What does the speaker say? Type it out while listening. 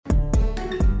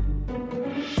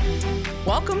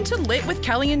Welcome to Lit with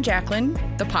Kelley and Jaclyn,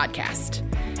 the podcast.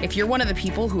 If you're one of the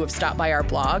people who have stopped by our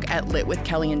blog at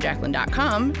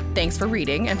litwithkellyandjaclyn.com, thanks for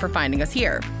reading and for finding us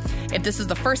here. If this is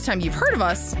the first time you've heard of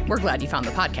us, we're glad you found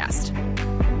the podcast.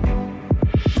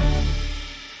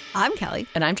 I'm Kelley.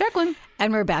 And I'm Jaclyn.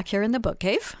 And we're back here in the book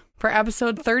cave. For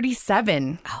episode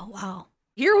 37. Oh, wow.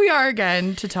 Here we are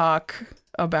again to talk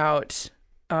about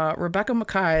Rebecca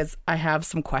Makkai's I Have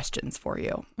Some Questions for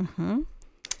You. Mm-hmm.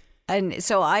 And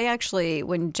so I actually,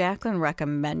 when Jaclyn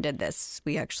recommended this,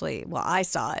 I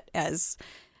saw it as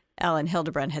Ellen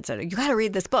Hildebrand had said, you got to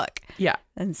read this book. Yeah.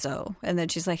 And then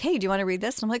she's like, hey, do you want to read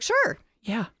this? And I'm like, sure.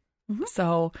 Yeah. Mm-hmm.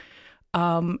 So,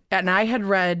 and I had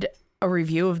read a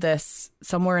review of this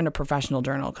somewhere in a professional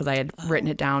journal because I had written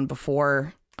it down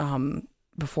before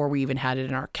we even had it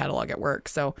in our catalog at work.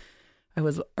 So I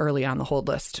was early on the hold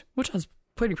list, which I was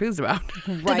pretty pleased about.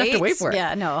 Right? Didn't have to wait for it.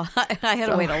 Yeah, no, I had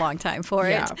to wait a long time for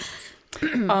it.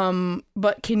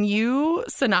 But can you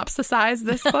synopsisize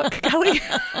this book, Kelley?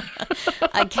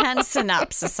 I can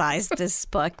synopsisize this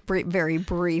book very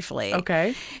briefly.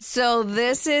 Okay. So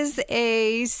this is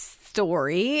a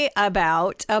story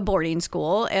about a boarding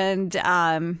school. And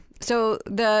so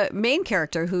the main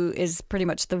character, who is pretty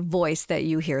much the voice that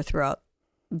you hear throughout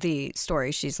the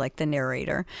story, she's like the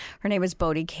narrator. Her name is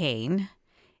Bodie Kane.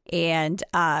 And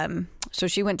so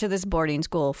she went to this boarding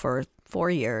school for 4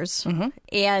 years. Mm-hmm.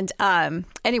 And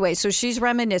anyway, so she's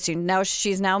reminiscing. Now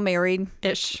she's married.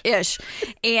 Ish.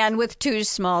 And with two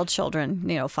small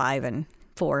children, 5 and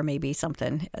 4, maybe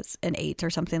something, and 8 or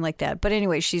something like that. But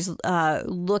anyway, she's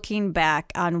looking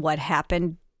back on what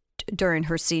happened during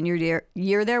her senior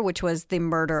year there, which was the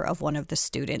murder of one of the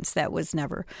students that was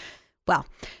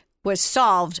was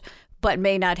solved, but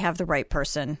may not have the right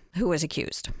person who was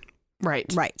accused.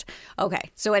 Right. Okay.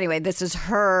 So anyway, this is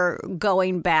her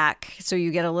going back. So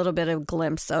you get a little bit of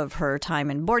glimpse of her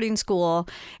time in boarding school,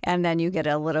 and then you get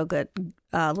a little bit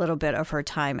of her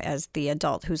time as the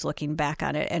adult who's looking back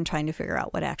on it and trying to figure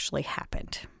out what actually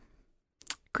happened.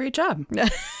 Great job.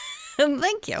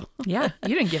 Thank you. Yeah,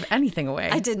 you didn't give anything away.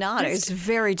 I did not. It was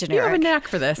very generic. You have a knack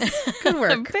for this. Good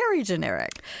work. Very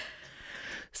generic.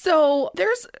 So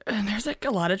there's like a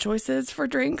lot of choices for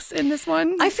drinks in this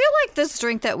one. I feel like this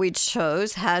drink that we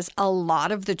chose has a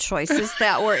lot of the choices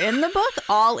that were in the book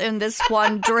all in this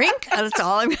one drink. That's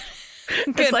all I'm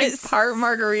It's like part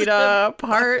margarita,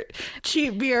 part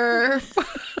cheap beer,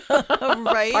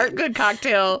 right? Part good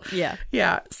cocktail.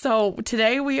 Yeah. So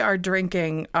today we are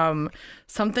drinking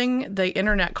something the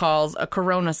internet calls a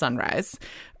Corona Sunrise,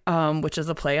 which is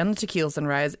a play on the tequila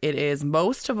sunrise. It is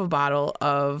most of a bottle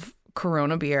of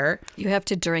Corona beer. You have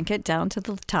to drink it down to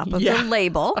the top of the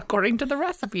label. According to the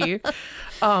recipe.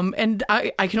 And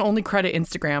I can only credit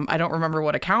Instagram. I don't remember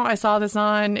what account I saw this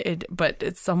on, but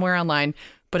it's somewhere online.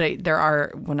 But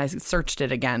when I searched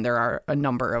it again, there are a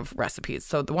number of recipes.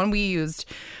 So the one we used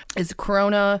is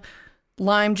Corona,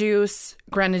 lime juice,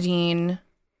 grenadine,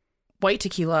 white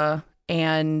tequila,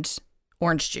 and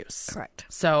orange juice. Correct.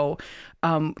 So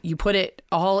you put it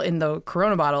all in the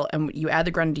Corona bottle and you add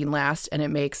the grenadine last, and it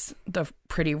makes the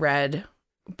pretty red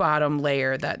bottom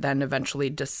layer that then eventually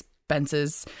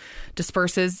disperses through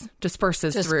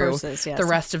the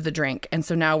rest of the drink. And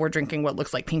so now we're drinking what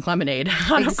looks like pink lemonade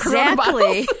out of Corona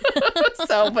bottles.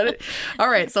 All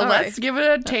right. So let's give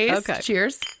it a taste. Okay.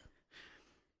 Cheers.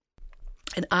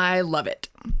 And I love it.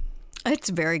 It's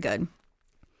very good.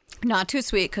 Not too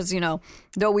sweet because,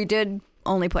 though we did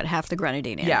only put half the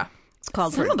grenadine in. Yeah. It's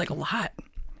called. It sounded like a lot.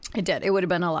 It did. It would have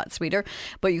been a lot sweeter,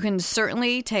 but you can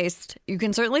certainly taste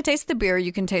the beer.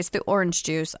 You can taste the orange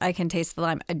juice. I can taste the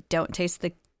lime. I don't taste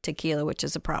the tequila, which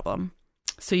is a problem.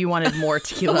 So you wanted more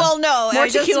tequila? Well, no. More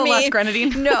tequila, less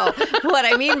grenadine? No. What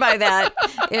I mean by that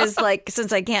is,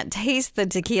 since I can't taste the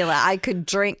tequila, I could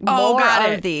drink more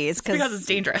of these. Because it's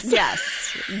dangerous.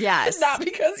 Yes. Not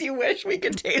because you wish we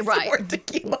could taste more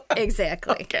tequila.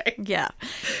 Exactly. Okay. Yeah.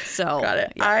 So. Got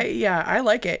it. Yeah. I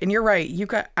like it. And you're right.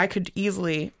 I could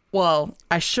easily,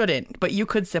 I shouldn't, but you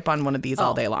could sip on one of these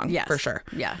all day long. Yes. For sure.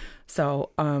 Yeah. So,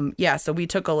 so we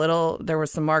took there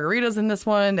was some margaritas in this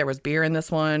one. There was beer in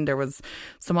this one. There was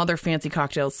some other fancy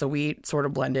cocktails. So we sort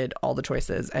of blended all the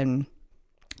choices, and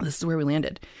this is where we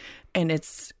landed. And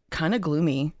it's kind of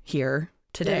gloomy here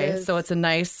today. So it's a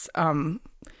nice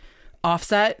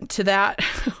offset to that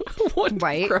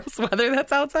gross weather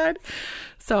that's outside.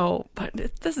 So, but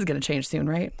this is going to change soon,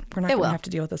 right? We're not going to have to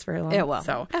deal with this very long. It will.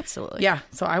 So, absolutely. Yeah.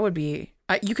 So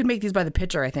you could make these by the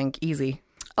pitcher, I think, easy.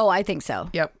 Oh, I think so.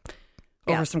 Yep.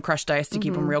 Over some crushed ice to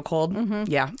keep them real cold.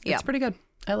 Mm-hmm. Yeah. It's pretty good.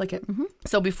 I like it. Mm-hmm.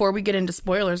 So before we get into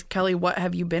spoilers, Kelley, what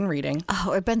have you been reading?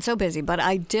 Oh, I've been so busy, but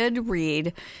I did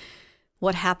read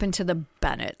What Happened to the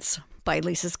Bennetts. by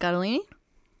Lisa Scottolini.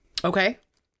 Okay.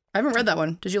 I haven't read that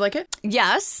one. Did you like it?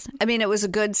 Yes. I mean, it was a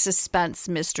good suspense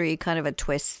mystery, kind of a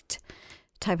twist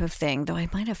type of thing, though I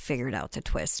might have figured out the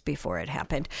twist before it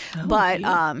happened. But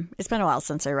it's been a while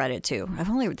since I read it too.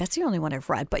 That's the only one I've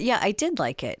read. But yeah, I did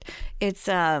like it. It's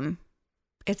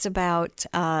about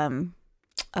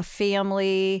a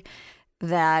family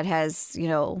that has,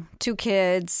 2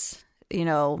 kids,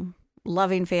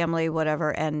 loving family,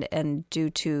 whatever, and due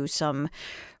to some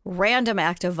random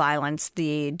act of violence,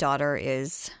 the daughter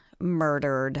is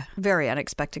murdered very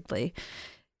unexpectedly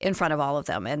in front of all of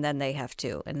them, and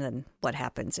then what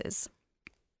happens is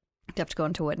they have to go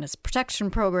into a witness protection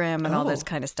program and all this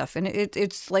kind of stuff, and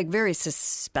it's like very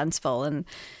suspenseful, and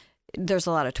there's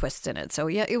a lot of twists in it. So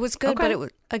yeah, it was good, but it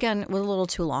was a little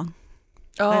too long.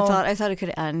 I thought it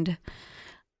could end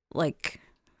like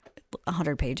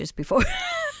 100 pages before.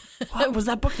 What, was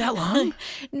that book that long?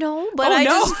 No, but I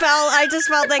just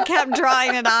felt they kept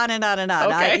drawing it on and on and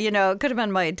on. Okay. It could have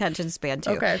been my attention span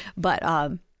too. Okay. But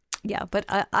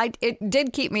it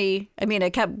did keep me. I mean,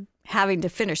 I kept having to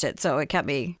finish it, so it kept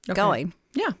me going.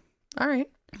 Yeah. All right.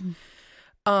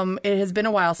 It has been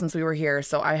a while since we were here,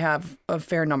 so I have a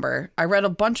fair number. I read a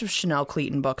bunch of Chanel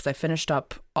Clayton books. I finished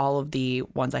up all of the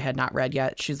ones I had not read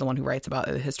yet. She's the one who writes about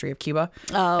the history of Cuba.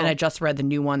 Oh. And I just read the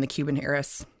new one, The Cuban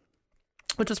Heiress,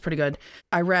 which was pretty good.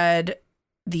 I read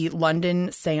the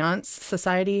London Seance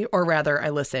Society, or rather, I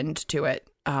listened to it.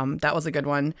 That was a good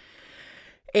one.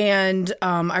 And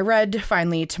I read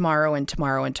finally Tomorrow and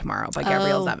Tomorrow and Tomorrow by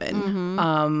Gabrielle Zevin.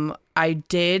 Mm-hmm. I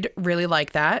did really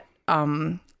like that.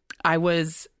 I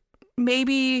was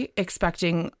maybe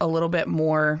expecting a little bit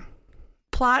more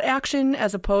plot action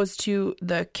as opposed to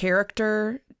the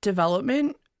character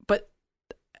development, but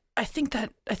I think the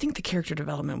character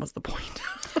development was the point.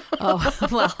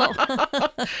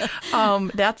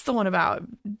 That's the one about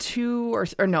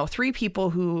 3 people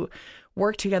who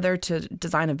work together to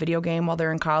design a video game while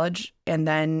they're in college, and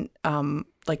then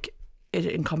it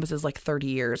encompasses like 30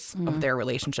 years of their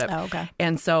relationship. Oh, okay.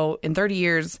 And so in 30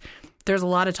 years, there's a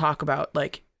lot of talk about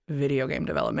like video game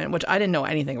development, which I didn't know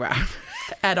anything about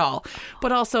at all.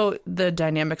 But also the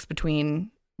dynamics between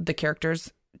the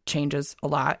characters changes a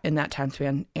lot in that time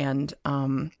span, and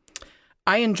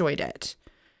I enjoyed it.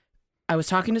 I was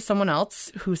talking to someone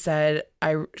else who said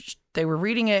they were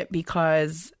reading it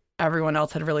because everyone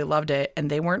else had really loved it,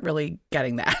 and they weren't really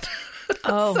getting that.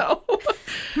 So,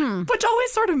 which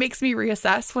always sort of makes me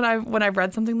reassess when I've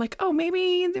read something like, oh,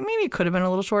 maybe it could have been a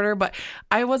little shorter, but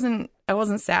I wasn't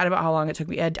sad about how long it took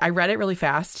me. I read it really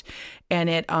fast, and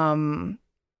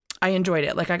I enjoyed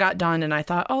it. Like, I got done and I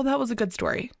thought, oh, that was a good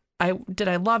story. Did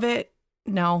I love it?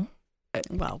 No.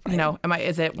 Well, right.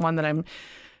 Is it one that I'm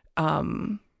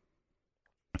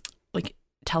like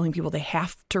telling people they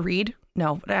have to read?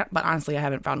 No, but honestly, I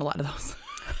haven't found a lot of those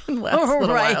in the last little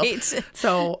while.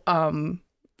 So,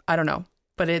 I don't know,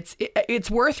 but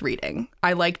it's worth reading.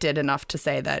 I liked it enough to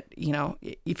say that,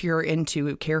 if you're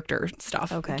into character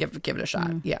stuff, give it a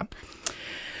shot. Yeah.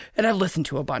 And I've listened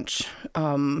to a bunch.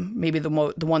 Maybe the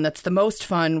one that's the most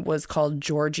fun was called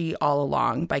Georgie All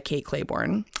Along by Kate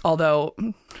Claiborne. Although,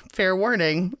 fair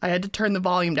warning, I had to turn the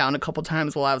volume down a couple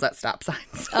times while I was at stop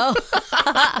signs. Oh.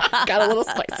 Got a little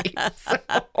spicy.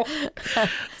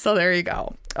 So there you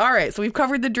go. All right. So we've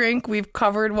covered the drink. We've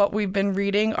covered what we've been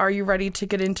reading. Are you ready to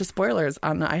get into spoilers?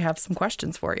 I have some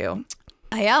questions for you.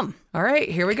 I am. All right.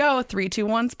 Here we go. 3, 2,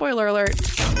 1. Spoiler alert.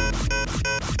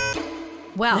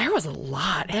 Well, there was a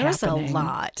lot happening. There was a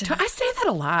lot. I say that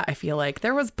a lot, I feel like.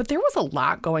 There was a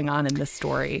lot going on in this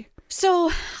story.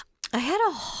 So I had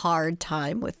a hard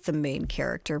time with the main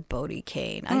character, Bodie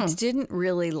Kane. I didn't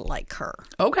really like her.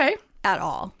 Okay. At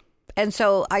all. And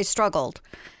so I struggled.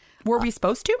 Were we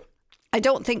supposed to? I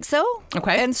don't think so.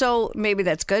 Okay. And so maybe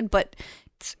that's good, but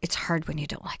it's hard when you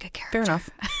don't like a character. Fair enough.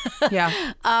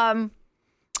 Yeah.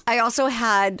 I also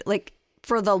had,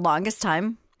 for the longest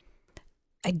time,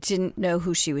 I didn't know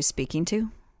who she was speaking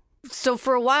to. So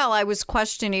for a while, I was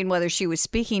questioning whether she was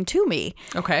speaking to me.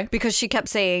 Okay. Because she kept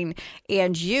saying,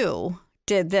 and you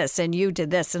did this, and you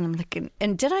did this. And I'm like,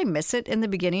 and did I miss it in the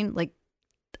beginning?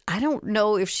 I don't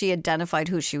know if she identified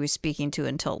who she was speaking to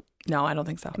until... No, I don't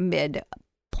think so.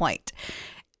 Mid-point.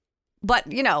 But,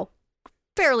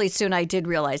 fairly soon I did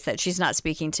realize that she's not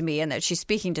speaking to me and that she's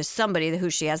speaking to somebody who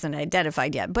she hasn't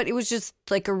identified yet. But it was just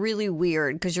a really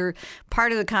weird, because you're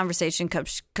part of the conversation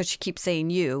because she keeps saying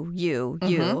you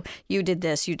did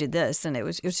this, and it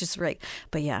was just right.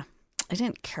 But yeah, I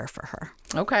didn't care for her.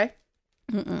 Okay.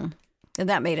 And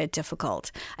that made it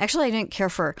difficult. Actually, I didn't care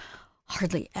for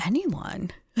hardly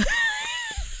anyone.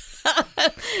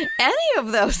 any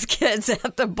of those kids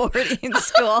at the boarding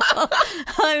school.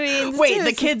 I mean, wait,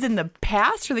 seriously. the kids in the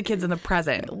past or the kids in the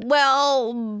present?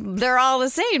 Well, they're all the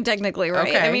same technically, right?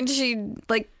 Okay. I mean, she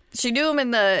knew them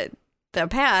in the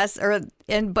past,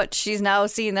 but she's now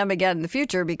seeing them again in the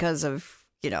future because of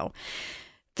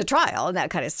the trial and that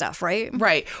kind of stuff, right?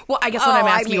 Right. Well, I guess what I'm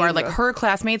asking you are like her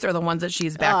classmates or the ones that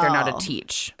she's back there now to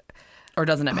teach, or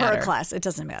doesn't it matter? Her class, it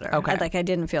doesn't matter. Okay. I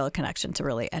didn't feel a connection to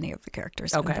really any of the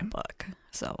characters in the book.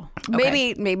 So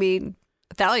Okay. maybe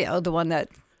Thalia, the one that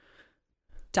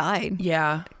died.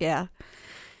 Yeah. Yeah.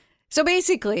 So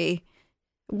basically,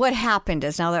 what happened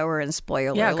is, now that we're in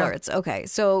spoiler alerts. Okay.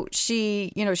 So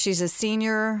she's a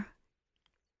senior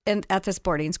at this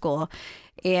boarding school,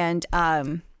 and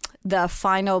the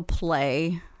final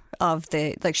play of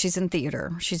she's in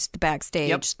theater. She's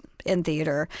backstage in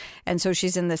theater. And so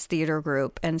she's in this theater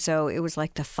group. And so it was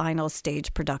like the final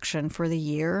stage production for the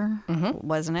year,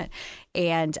 wasn't it?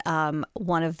 And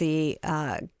one of the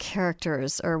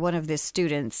characters, or one of the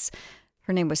students,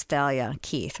 her name was Thalia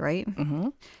Keith, right? Mm-hmm.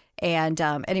 And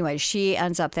anyway, she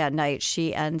ends up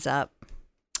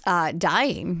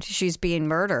dying. She's been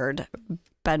murdered.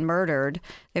 They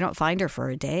don't find her for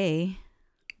a day.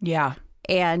 Yeah.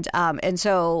 And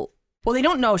so, well, they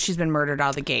don't know she's been murdered out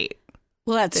of the gate.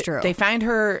 Well, that's true. They find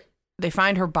her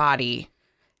body,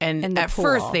 and in the at pool.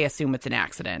 first they assume it's an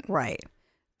accident. Right.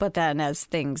 But then as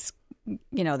things,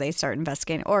 they start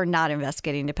investigating or not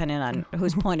investigating, depending on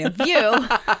whose point of view,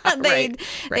 they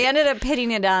ended up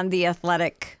pitting it on the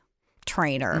athletic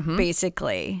trainer,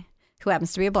 basically, who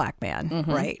happens to be a black man,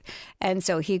 right? And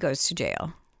so he goes to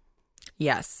jail.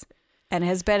 Yes. And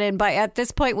has been in, at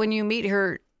this point when you meet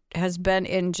her, has been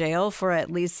in jail for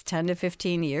at least 10 to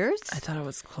 15 years. I thought it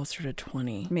was closer to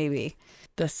 20. Maybe.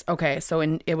 So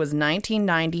it was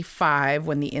 1995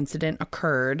 when the incident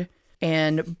occurred,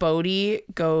 and Bodhi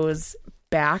goes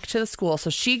back to the school. So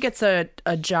she gets a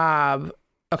job.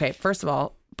 Okay, first of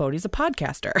all, Bodhi's a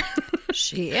podcaster.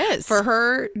 She is. For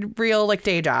her real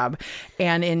day job.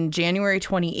 And in January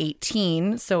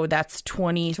 2018, so that's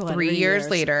 23 years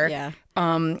later,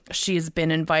 she's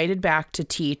been invited back to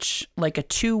teach a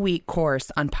 2-week course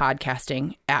on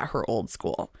podcasting at her old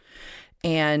school.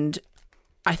 And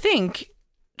I think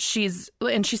she says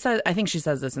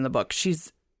this in the book,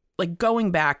 she's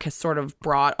going back has sort of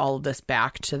brought all of this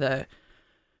back to the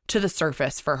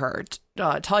surface for her.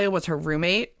 Talia was her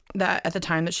roommate that at the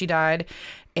time that she died,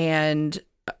 and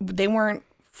they weren't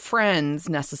friends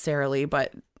necessarily,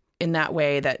 but in that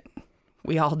way that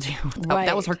we all do. Right.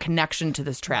 That was her connection to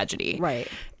this tragedy. Right.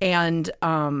 And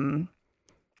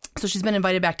so she's been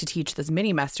invited back to teach this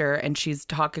mini-mester, and she's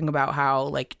talking about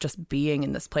how just being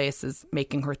in this place is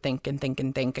making her think and think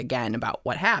and think again about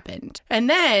what happened. And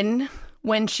then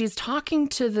when she's talking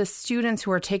to the students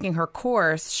who are taking her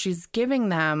course, she's giving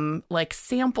them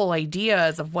sample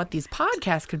ideas of what these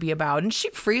podcasts could be about. And she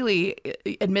freely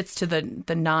admits to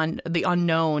the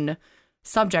unknown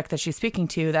subject that she's speaking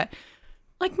to that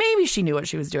maybe she knew what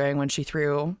she was doing when she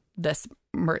threw this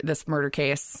murder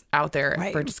case out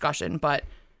there for discussion, but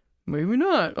maybe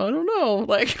not. I don't know.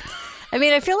 I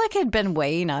mean, I feel like it had been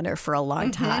weighing on her for a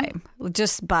long time,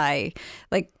 just by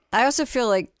I also feel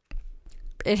like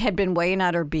it had been weighing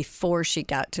on her before she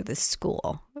got to this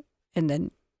school. And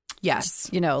then, yes,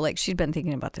 she'd been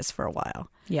thinking about this for a while.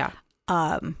 Yeah.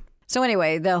 So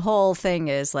anyway, the whole thing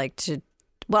is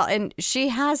and she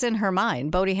has in her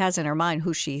mind, Bodhi has in her mind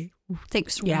who she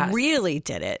thinks really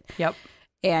did it. Yep.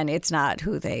 And it's not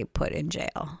who they put in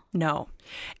jail. No.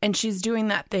 And she's doing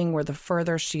that thing where the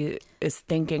further she is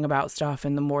thinking about stuff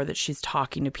and the more that she's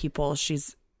talking to people,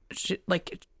 she's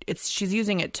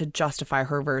using it to justify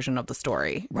her version of the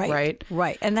story. Right.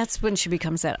 And that's when she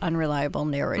becomes that unreliable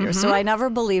narrator. So I never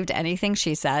believed anything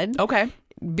she said. Okay.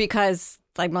 Because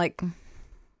I'm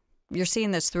you're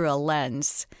seeing this through a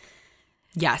lens.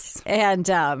 Yes. And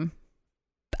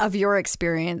of your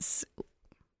experience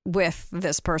with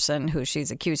this person who she's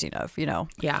accusing of,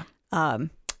 Yeah.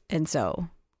 And so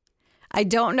I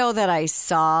don't know that I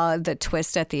saw the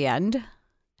twist at the end.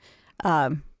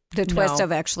 The twist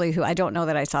of actually who, I don't know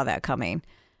that I saw that coming.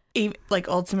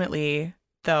 Ultimately,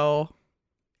 though,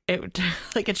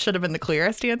 it should have been the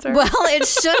clearest answer. Well, it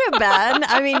should have been.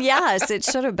 I mean, yes, it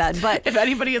should have been. But if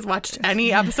anybody has watched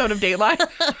any episode of Dateline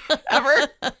ever.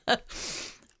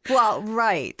 Well,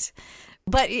 right.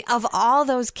 But of all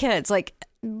those kids,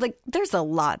 there's a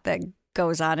lot that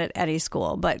goes on at any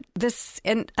school, but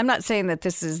and I'm not saying that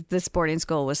this boarding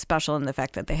school was special in the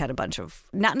fact that they had a bunch of,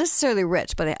 not necessarily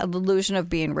rich, but the illusion of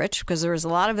being rich, because there was a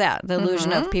lot of that, the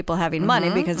illusion of people having money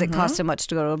because it cost so much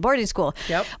to go to a boarding school.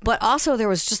 Yep. But also there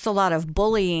was just a lot of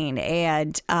bullying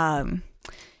and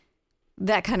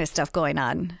that kind of stuff going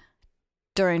on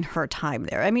during her time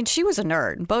there. I mean, she was a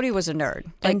nerd. Bodhi was a nerd.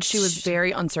 And she was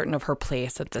very uncertain of her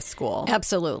place at this school.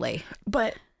 Absolutely.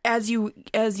 But as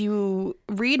you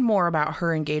read more about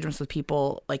her engagements with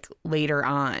people like later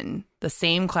on, the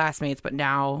same classmates, but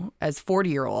now as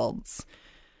 40-year-olds,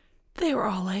 they were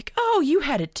all like, oh, you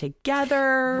had it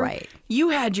together. Right. You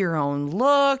had your own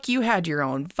look. You had your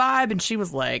own vibe. And she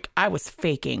was like, I was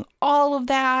faking all of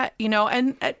that,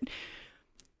 and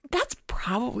that's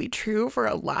probably true for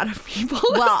a lot of people.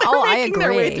 Well, I agree.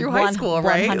 Their way through high school,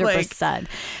 right? 100%.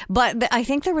 But I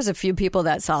think there was a few people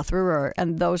that saw through her,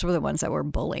 and those were the ones that were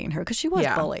bullying her because she was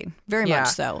bullied, very much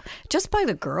so, just by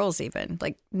the girls even.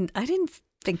 Like, I didn't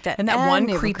think that. And that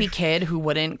one creepy kid who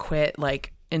wouldn't quit,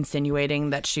 like,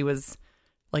 insinuating that she was,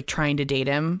 like, trying to date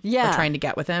him. Yeah. Or trying to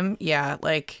get with him. Yeah,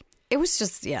 like. It was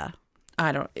just,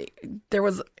 I don't. There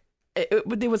was.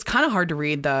 It was kind of hard to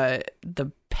read the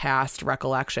past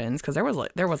recollections because there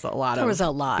was a lot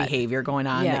of behavior going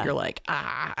on that you're like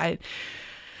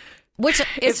which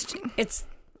it's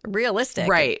realistic,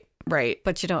 right,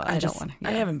 but I don't want to.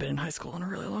 I haven't been in high school in a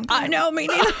really long time. I know, me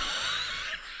neither.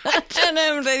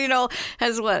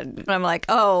 Has what I'm like,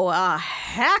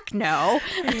 heck no.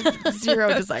 I have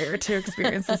zero desire to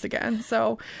experience this again.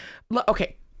 So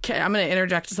okay, I'm going to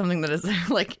interject something that is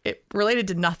like it related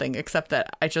to nothing except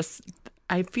that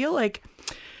I feel like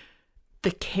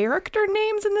the character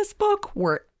names in this book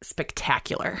were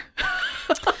spectacular.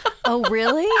 Oh,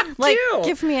 really? Like,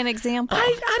 give me an example.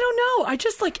 I don't know. I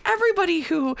just like everybody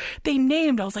who they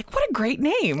named. I was like, what a great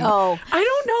name. Oh, I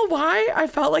don't know why I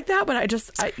felt like that, but I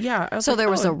was so like, there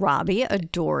was a Robbie, a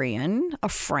Dorian, a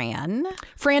Fran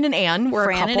and Anne were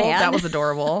a couple. That was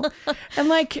adorable. And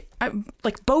like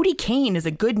Bodhi Kane is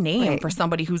a good name for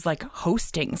somebody who's like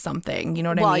hosting something. You know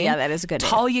what I mean? Well, yeah, that is a good name.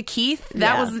 Talia Keith.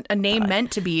 That was a name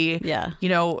meant to be. Yeah.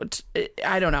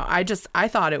 I don't know. I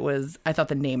thought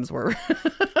the names were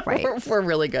were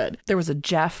really good. There was a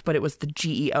Jeff, but it was the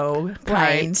GEO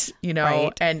kind,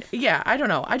 Right. And yeah, I don't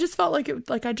know. I just felt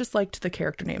like I just liked the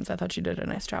character names. I thought she did a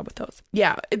nice job with those.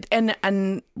 Yeah,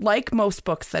 and like most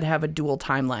books that have a dual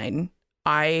timeline,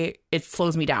 it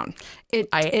slows me down. It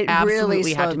absolutely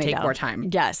really have to me take down. more time.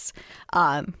 Yes.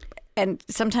 And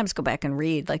sometimes go back and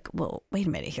read like, well, wait a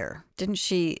minute here. Didn't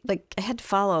she like I had to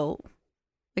follow.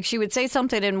 Like she would say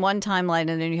something in one timeline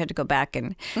and then you had to go back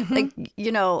and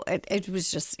it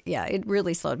was just, it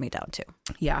really slowed me down too.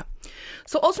 Yeah.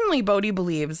 So ultimately, Bodhi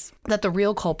believes that the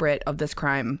real culprit of this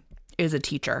crime is a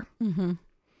teacher. Mm-hmm.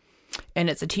 And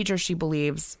it's a teacher she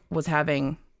believes was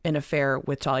having an affair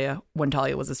with Talia when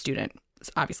Talia was a student,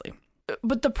 obviously.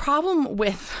 But the problem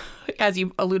with, as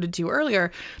you alluded to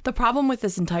earlier, the problem with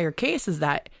this entire case is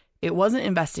that it wasn't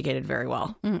investigated very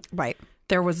well. Right.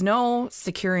 There was no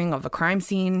securing of a crime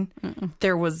scene. Mm-mm.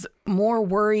 There was more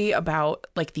worry about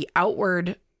like the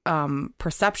outward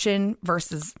perception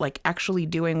versus like actually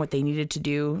doing what they needed to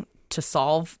do to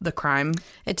solve the crime.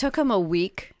 It took them a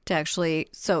week to actually.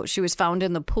 So she was found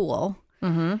in the pool,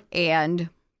 and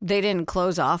they didn't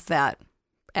close off that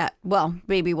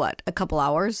maybe a couple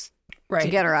hours. Right. To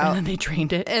get her out. And then they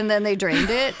drained it. And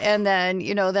then,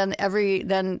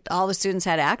 then all the students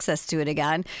had access to it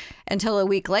again until a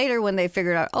week later when they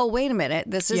figured out, oh, wait a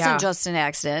minute, this isn't just an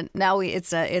accident. Now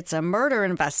it's a murder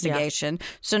investigation. Yeah.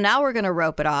 So now we're going to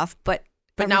rope it off. But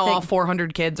now all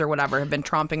 400 kids or whatever have been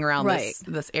tromping around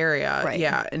this area. Right.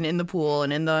 Yeah. And in the pool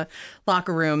and in the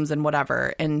locker rooms and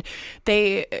whatever. And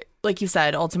they, like you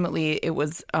said, ultimately it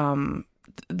was...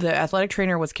 the athletic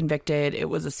trainer was convicted. It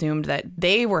was assumed that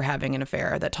they were having an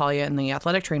affair, that Talia and the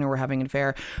athletic trainer were having an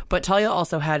affair. But Talia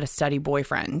also had a steady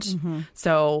boyfriend. Mm-hmm.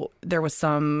 So there was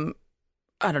some,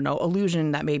 I don't know,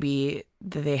 illusion that maybe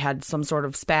they had some sort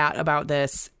of spat about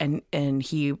this and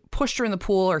he pushed her in the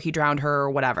pool or he drowned her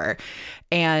or whatever.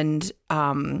 And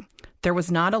there was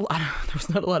not a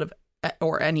lot of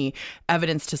or any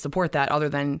evidence to support that other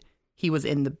than he was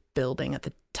in the building at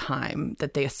the time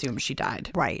that they assumed she died.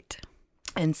 Right.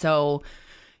 And so,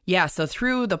 so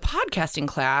through the podcasting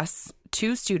class,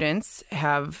 2 students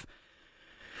have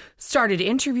started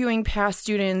interviewing past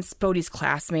students, Bodhi's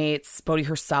classmates, Bodhi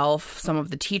herself, some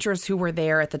of the teachers who were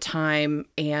there at the time,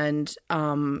 and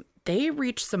they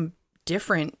reached some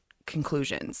different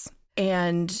conclusions.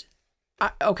 And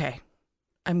I don't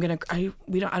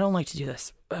like to do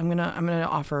this. I'm gonna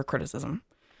offer a criticism.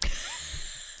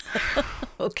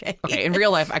 Okay. In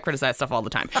real life, I criticize stuff all the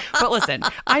time. But listen,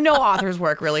 I know authors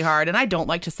work really hard, and I don't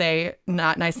like to say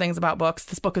not nice things about books.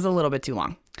 This book is a little bit too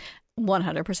long.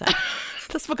 100%.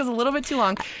 This book is a little bit too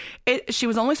long. She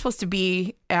was only supposed to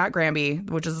be at Granby,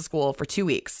 which is a school, for 2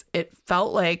 weeks. It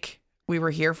felt like we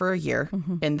were here for a year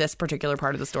in this particular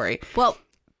part of the story. Well,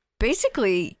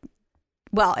 basically,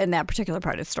 well, in that particular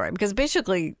part of the story, because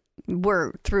basically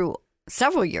we're through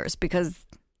several years because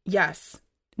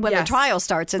when the trial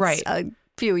starts, it's a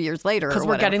few years later. Because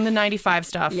we're getting the 95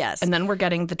 stuff. Yes. And then we're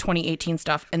getting the 2018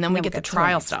 stuff. And then we get the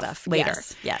trial stuff later.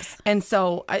 Yes. And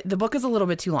so the book is a little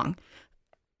bit too long.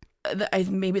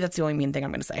 Maybe that's the only mean thing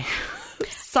I'm going to say.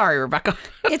 Sorry, Rebecca.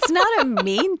 It's not a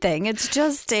mean thing. It's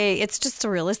just a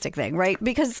realistic thing, right?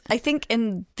 Because I think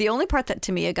the only part that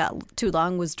to me it got too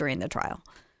long was during the trial.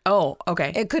 Oh,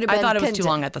 okay. It could have been. I thought it was too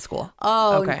long at the school.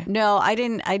 Oh, okay. No, I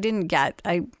didn't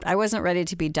I wasn't ready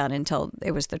to be done until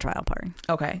it was the trial part.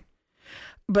 Okay.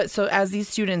 But so as these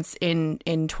students in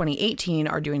 2018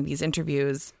 are doing these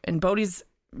interviews, and Bodhi's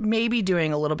maybe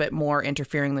doing a little bit more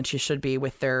interfering than she should be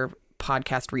with their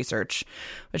podcast research,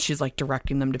 but she's like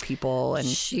directing them to people, and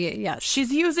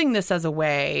she's using this as a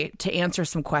way to answer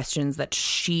some questions that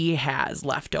she has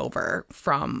left over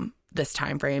from this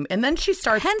time frame. And then she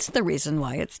starts, hence the reason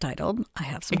why it's titled I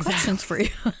Have Some Questions for You.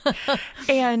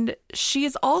 And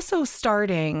she's also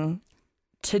starting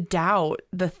to doubt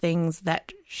the things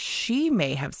that she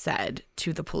may have said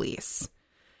to the police,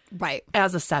 right,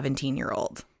 as a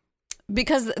 17-year-old,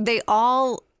 because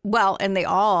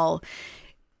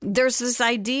there's this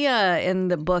idea in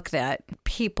the book that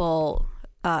people,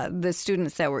 the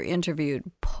students that were interviewed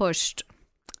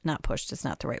not pushed is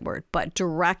not the right word, but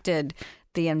directed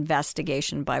the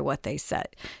investigation by what they said,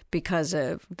 because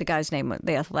of the guy's name,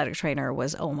 the athletic trainer,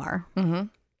 was Omar. Mm-hmm.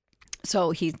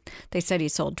 So they said he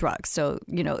sold drugs. So,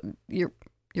 you're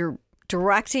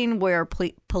directing where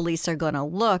police are going to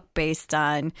look based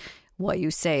on what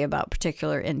you say about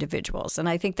particular individuals. And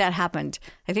I think that happened.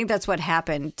 I think that's what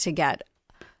happened to get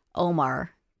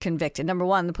Omar convicted. Number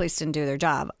one, the police didn't do their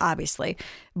job, obviously.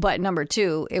 But number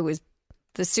two, it was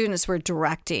the students were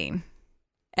directing.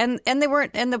 And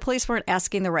the police weren't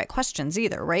asking the right questions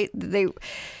either, right?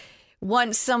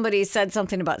 Once somebody said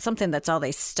something about something, that's all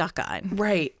they stuck on.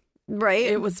 Right.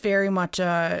 It was very much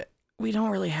we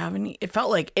don't really have any. It felt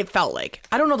like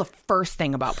I don't know the first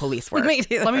thing about police work. Me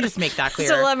neither. Let me just make that clear.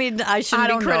 So I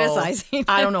shouldn't be criticizing.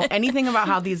 I don't know anything about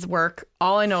how these work.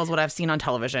 All I know is what I've seen on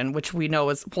television, which we know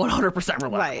is 100%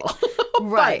 reliable.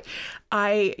 Right.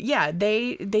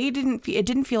 It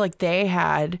didn't feel like they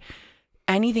had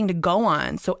anything to go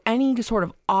on. So any sort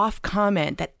of off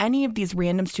comment that any of these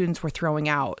random students were throwing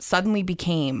out suddenly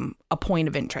became a point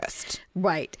of interest.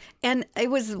 Right. And it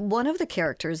was one of the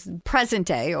characters, present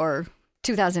day or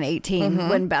 2018,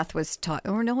 when Beth was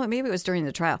talking, or no, maybe it was during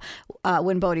the trial,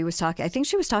 when Bodhi was talking. I think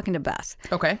she was talking to Beth.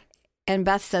 Okay. And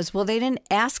Beth says, well, they didn't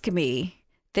ask me.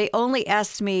 They only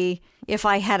asked me if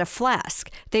I had a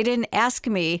flask. They didn't ask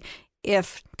me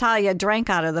if Talia drank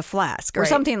out of the flask or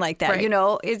something like that. Right.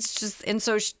 It's just, and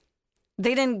so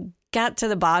they didn't get to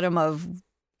the bottom of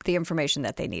the information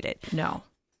that they needed. No.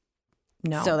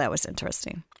 So that was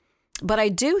interesting. But I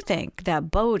do think that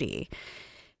Bodhi,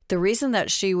 the reason that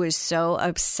she was so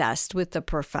obsessed with the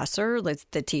professor,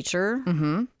 the teacher,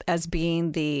 as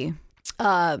being the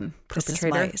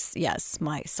perpetrator.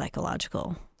 My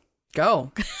psychological.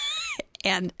 Go.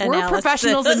 And we're analysis.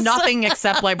 Professionals in nothing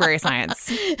except library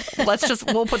science.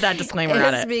 We'll put that disclaimer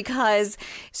on it. Because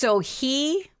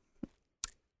he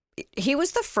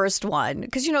was the first one,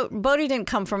 because Bodhi didn't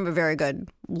come from a very good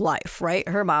life, right?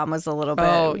 Her mom was a little bit.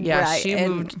 Oh yeah, right? she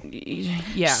moved.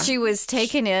 Yeah, she was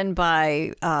taken in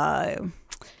by the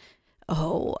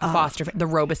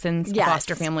Robesons,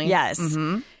 foster family. Yes,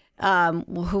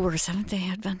 who were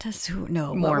Seventh-day Adventists?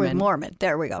 Mormon.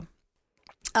 There we go.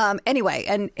 Anyway,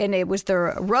 and it was the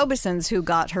Robesons who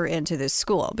got her into this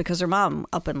school because her mom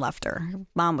up and left her. Her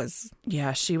mom was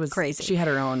she was crazy. She had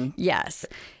her own. Yes.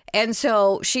 And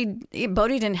so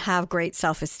Bodhi didn't have great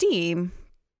self-esteem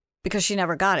because she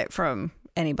never got it from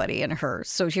anybody in her.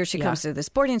 So here she comes to this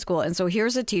boarding school. And so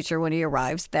here's a teacher when he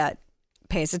arrives that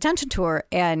pays attention to her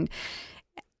and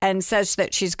says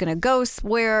that she's going to go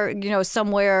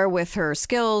somewhere with her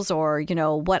skills or,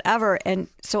 whatever. And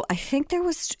so I think there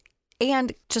was...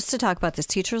 And just to talk about this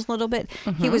teacher a little bit,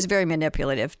 he was very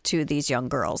manipulative to these young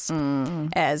girls,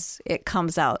 as it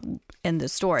comes out in the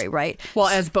story, right? Well,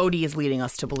 as Bodhi is leading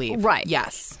us to believe. Right.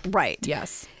 Yes. Right.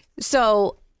 Yes.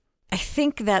 So I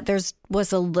think that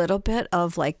was a little bit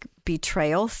of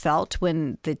betrayal felt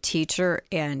when the teacher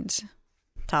and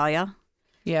Talia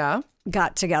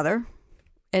got together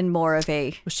and more of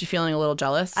a... Was she feeling a little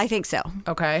jealous? I think so.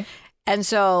 Okay. And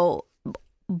so...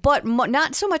 But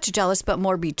not so much jealous, but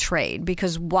more betrayed,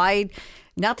 because why?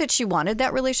 Not that she wanted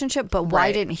that relationship, but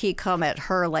why didn't he come at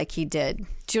her like he did?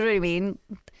 Do you know what I mean?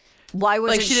 Why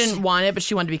was she didn't want it, but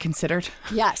she wanted to be considered?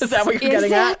 Yes, is that what you're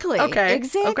getting at? Okay,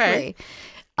 exactly. Okay.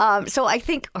 So I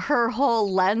think her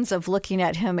whole lens of looking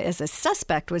at him as a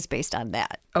suspect was based on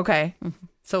that. Okay.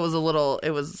 So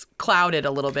it was clouded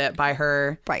a little bit by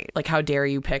her. Right. Like, how dare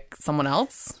you pick someone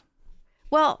else?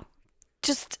 Well,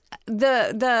 just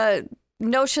the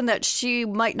notion that she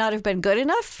might not have been good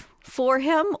enough for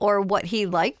him or what he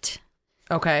liked.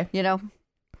 Okay. You know?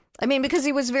 I mean, because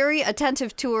he was very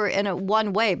attentive to her in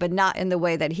one way, but not in the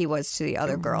way that he was to the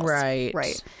other girls. Right.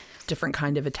 Right. Different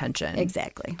kind of attention.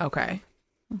 Exactly. Okay.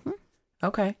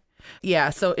 Okay. Yeah.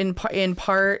 So in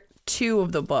part 2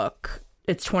 of the book,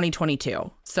 it's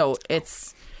 2022. So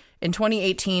it's in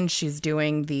 2018, she's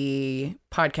doing the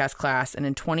podcast class. And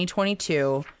in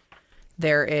 2022,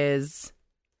 there is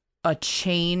a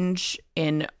change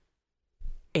in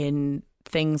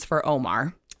things for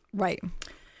Omar. Right.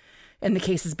 And the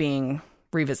case is being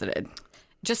revisited.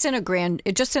 Just in a grand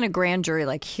jury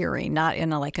like hearing, not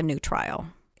in a new trial.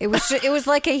 It was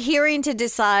like a hearing to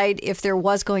decide if there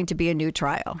was going to be a new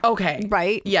trial. Okay.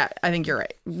 Right? Yeah, I think you're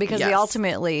right. Because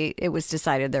ultimately it was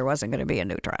decided there wasn't going to be a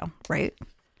new trial, right?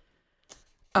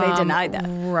 They denied that.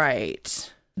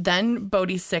 Right. Then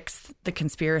Bodhi Sixth, the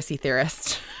conspiracy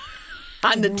theorist,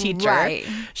 on the teacher. Right.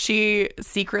 She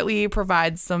secretly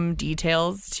provides some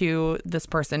details to this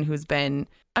person who's been,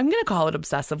 I'm going to call it,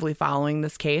 obsessively following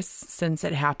this case since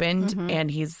it happened. And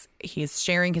he's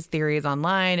sharing his theories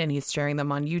online, and he's sharing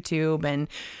them on YouTube,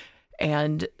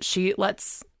 and she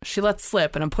lets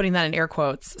slip, and I'm putting that in air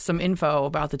quotes, some info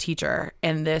about the teacher,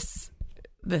 and this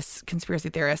conspiracy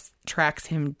theorist tracks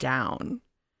him down.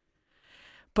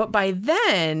 But by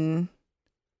then,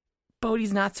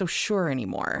 Bodhi's not so sure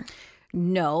anymore.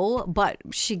 No, but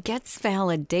she gets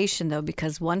validation, though,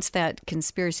 because once that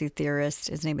conspiracy theorist,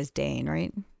 his name is Dane,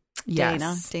 right?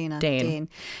 Yes. Dane.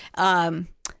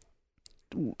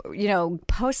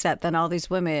 Post that, then all these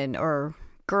women or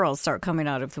girls start coming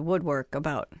out of the woodwork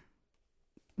about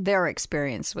their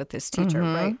experience with this teacher,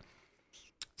 right?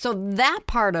 So that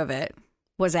part of it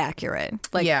was accurate.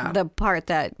 The part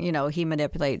that, he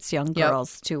manipulates young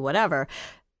girls to whatever.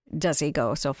 Does he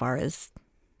go so far as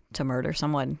to murder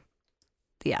someone?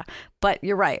 Yeah, but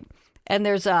you're right. And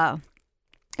there's a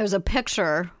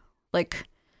picture,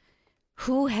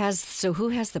 who has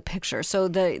the picture? So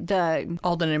the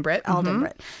Alden and Britt.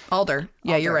 Britt. Alder.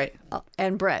 Yeah, you're right.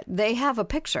 And Britt, they have a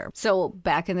picture. So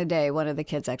back in the day, one of the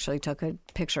kids actually took a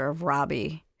picture of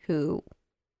Robbie, who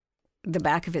the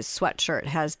back of his sweatshirt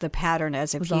has the pattern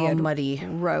as if he had muddy.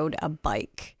 Rode a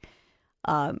bike.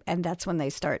 And that's when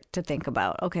they start to think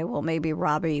about, okay, well, maybe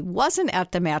Robbie wasn't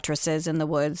at the mattresses in the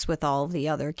woods with all the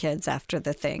other kids after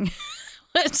the thing.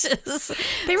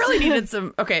 They really needed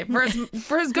some. Okay, for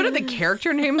as good as the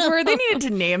character names were, they needed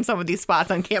to name some of these spots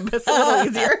on campus a little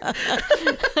easier.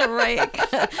 Right.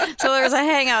 So there's a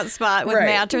hangout spot with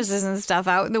mattresses and stuff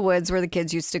out in the woods where the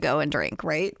kids used to go and drink,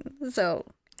 right? So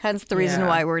hence the reason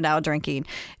why we're now drinking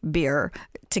beer,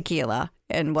 tequila,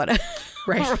 and whatever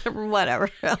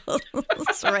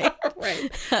else, right? Right.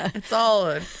 It's all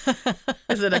is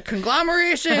it a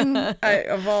conglomeration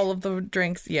of all of the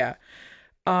drinks? Yeah.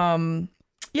 So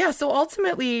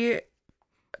ultimately,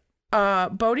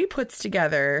 Bodhi puts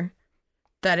together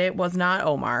that it was not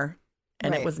Omar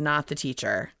and it was not the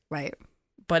teacher. Right.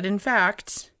 But in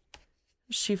fact,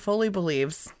 she fully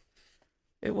believes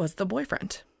it was the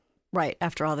boyfriend. Right.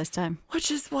 After all this time.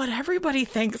 Which is what everybody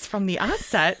thinks from the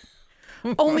onset.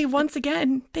 Only once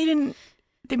again, they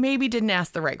maybe didn't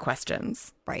ask the right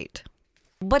questions. Right.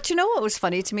 But you know what was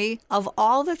funny to me? Of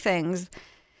all the things,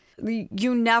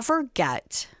 you never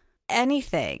get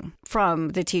anything from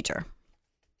the teacher.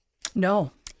 No.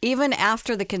 Even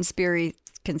after the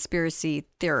conspiracy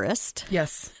theorist,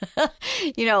 yes,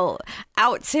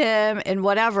 outs him and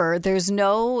whatever. There's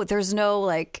no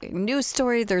news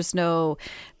story. There's no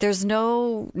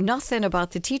nothing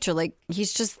about the teacher.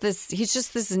 He's just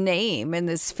this name and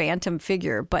this phantom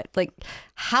figure. But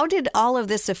how did all of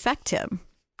this affect him?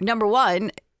 Number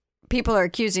one, people are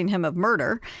accusing him of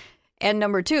murder. And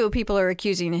number two, people are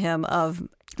accusing him of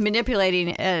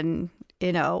manipulating and,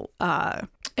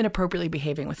 inappropriately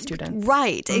behaving with students.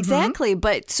 Right, exactly.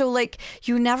 But so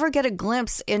you never get a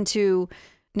glimpse into,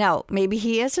 now maybe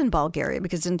he is in Bulgaria,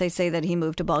 because didn't they say that he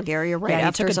moved to Bulgaria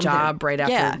after he took a job right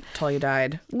after Talia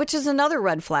died? Which is another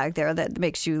red flag there that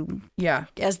makes you,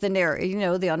 as the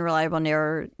the unreliable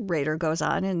narrator goes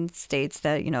on and states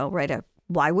that,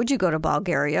 why would you go to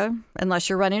Bulgaria unless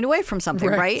you're running away from something,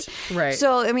 right? Right.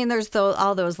 So, I mean, there's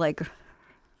all those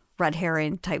red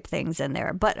herring type things in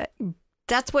there. But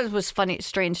that's what was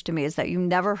strange to me, is that you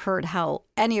never heard how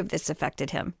any of this affected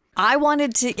him. I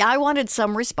wanted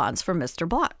some response from Mr.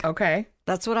 Block. Okay.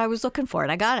 That's what I was looking for,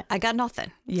 and I got it. I got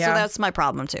nothing. Yeah. So that's my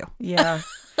problem too. Yeah.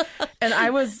 And I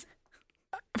was,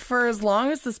 for as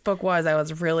long as this book was, I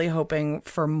was really hoping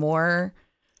for more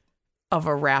of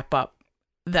a wrap up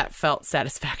that felt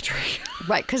satisfactory.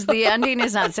 Right, because the ending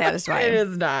is not satisfying. It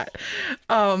is not.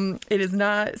 It is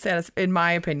not satisfying, in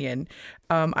my opinion.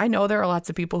 I know there are lots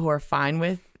of people who are fine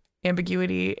with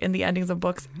ambiguity in the endings of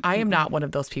books. I am not one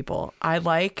of those people. I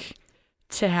like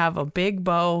to have a big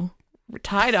bow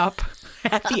tied up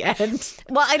at the end.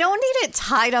 Well, I don't need it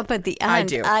tied up at the end. I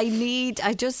do.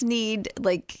 I just need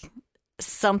like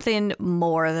something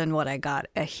more than what I got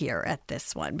here at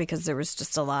this one, because there was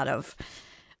just a lot of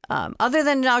other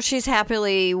than now she's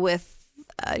happily with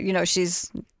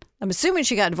I'm assuming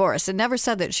she got divorced. It never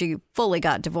said that she fully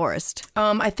got divorced.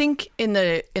 I think in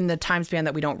the time span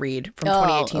that we don't read from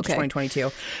 2018 to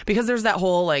 2022, because there's that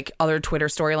whole like other Twitter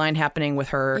storyline happening with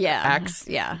her ex.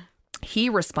 Yeah. He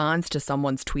responds to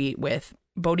someone's tweet with,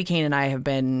 Bodie Kane and I have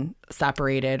been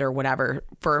separated or whatever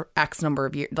for X number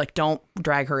of years. Like, don't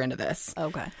drag her into this.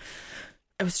 Okay.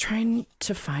 I was trying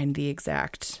to find the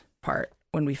exact part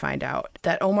when we find out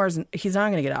that he's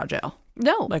not going to get out of jail.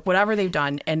 No. Like, whatever they've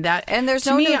done. And there's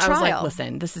no new trial. I was like,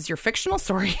 listen, this is your fictional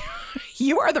story.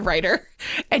 You are the writer,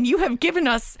 and you have given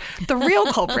us the real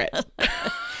culprit.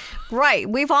 Right.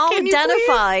 We've all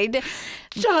identified.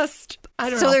 I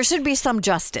don't know. So there should be some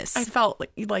justice. I felt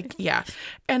like, yeah.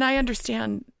 And I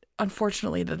understand,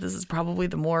 unfortunately, that this is probably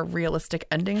the more realistic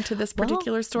ending to this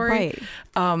particular story. Right.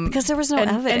 Because there was no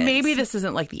evidence. And maybe this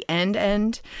isn't like the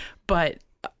end, but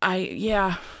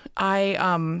I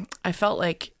felt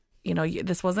like,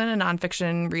 this wasn't a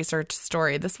nonfiction research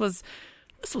story. This was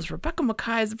Rebecca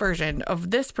Makkai's version of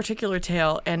this particular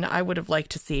tale, and I would have liked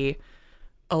to see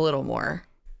a little more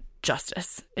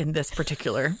justice in this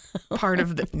particular part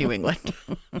of New England.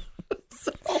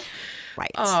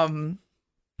 Right.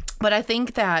 But I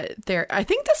think that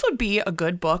this would be a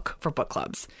good book for book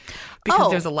clubs,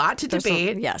 because there's a lot to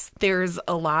debate. Yes. There's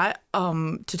a lot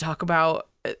to talk about,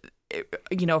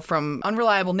 from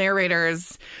unreliable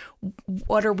narrators.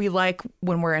 What are we like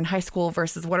when we're in high school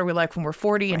versus what are we like when we're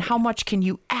 40, right. And how much can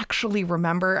you actually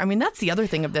remember? I mean, that's the other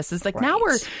thing of this is like,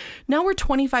 right. now we're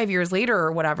 25 years later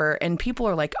or whatever, and people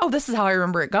are like, oh, this is how I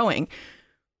remember it going.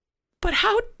 But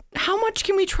how much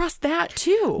can we trust that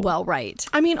too? Well, right.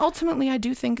 I mean, ultimately, I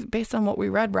do think based on what we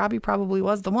read, Robbie probably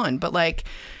was the one, but like,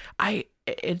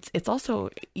 it's also,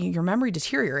 your memory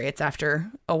deteriorates after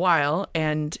a while,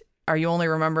 and are you only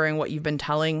remembering what you've been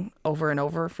telling over and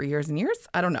over for years and years?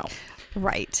 I don't know.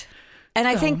 Right. And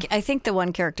I think the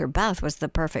one character, Beth, was the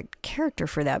perfect character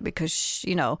for that, because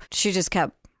she just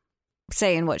kept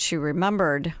saying what she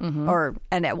remembered, mm-hmm.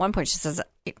 And at one point she says,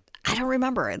 I don't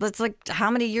remember it. It's like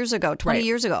how many years ago? 20 right.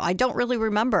 years ago. I don't really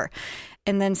remember.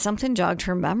 And then something jogged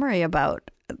her memory about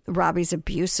Robbie's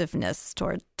abusiveness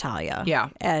toward Talia. Yeah.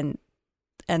 And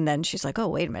then she's like, oh,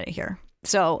 wait a minute here.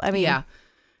 So, I mean, yeah.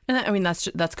 And I mean, that's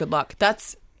good luck.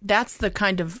 That's the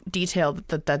kind of detail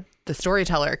that the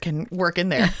storyteller can work in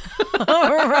there.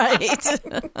 Right.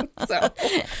 So,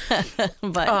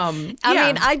 but I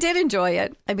mean, I did enjoy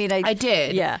it. I mean, I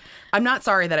did. Yeah. I'm not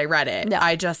sorry that I read it. No.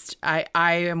 I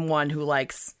am one who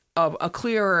likes a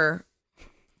clearer,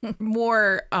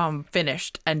 more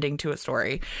finished ending to a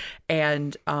story.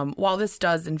 And while this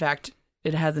does, in fact,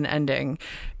 it has an ending,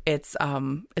 it's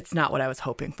not what I was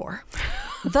hoping for.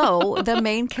 Though the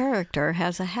main character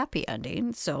has a happy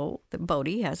ending, so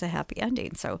Bodie has a happy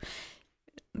ending. So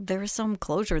there is some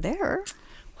closure there.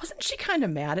 Wasn't she kind of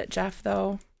mad at Jeff,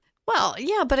 though? Well,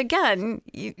 yeah, but again,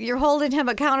 you're holding him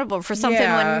accountable for something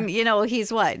when,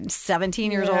 he's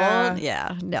 17 years old?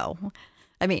 Yeah, no.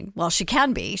 I mean, well, she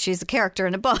can be. She's a character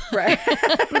in a book. Right.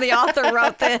 The author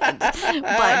wrote that.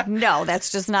 But no,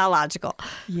 that's just not logical.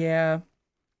 Yeah.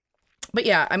 But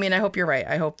yeah, I mean, I hope you're right.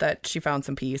 I hope that she found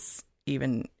some peace,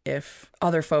 even if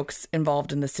other folks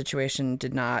involved in this situation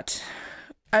did not.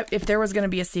 If there was going to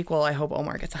be a sequel, I hope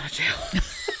Omar gets out of jail.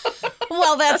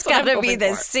 Well, that's got to be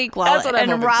the sequel. That's what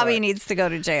and Robbie needs to go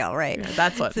to jail, right? Yeah,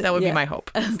 that would be my hope.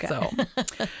 Okay. So,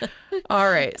 all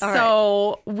right.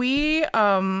 So we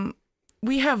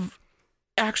have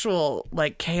actual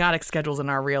like chaotic schedules in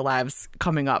our real lives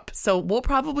coming up. So we'll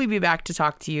probably be back to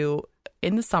talk to you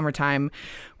in the summertime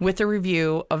with a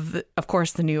review of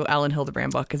course, the new Ellen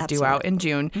Hildebrand book is due out in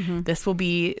June. Mm-hmm. This will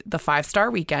be the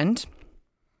 5-star weekend.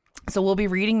 So we'll be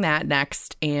reading that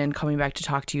next and coming back to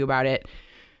talk to you about it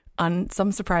on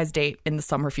some surprise date in the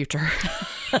summer future.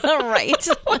 Right.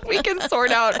 We can sort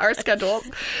out our schedules.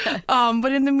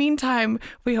 But in the meantime,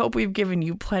 we hope we've given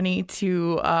you plenty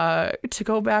to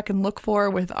go back and look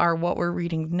for with our What We're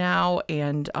Reading Now.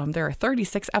 And there are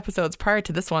 36 episodes prior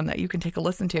to this one that you can take a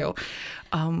listen to,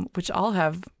 which all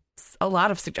have a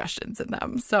lot of suggestions in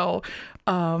them. So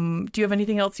do you have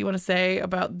anything else you want to say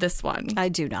about this one? I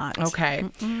do not. Okay.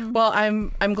 Well,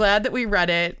 I'm glad that we read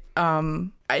it.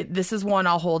 This is one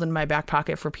I'll hold in my back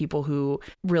pocket for people who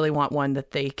really want one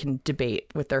that they can debate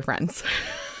with their friends.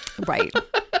 Right.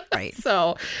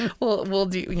 So we'll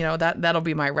do, that'll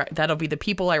be that'll be the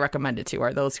people I recommend it to,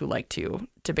 are those who like to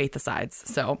debate the sides.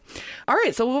 So, all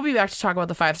right. So we'll be back to talk about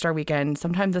the 5-star weekend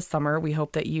sometime this summer. We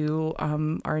hope that you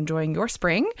are enjoying your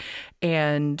spring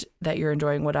and that you're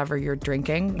enjoying whatever you're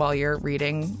drinking while you're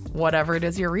reading whatever it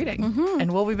is you're reading.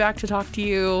 And we'll be back to talk to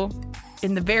you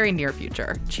in the very near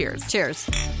future. Cheers. Cheers.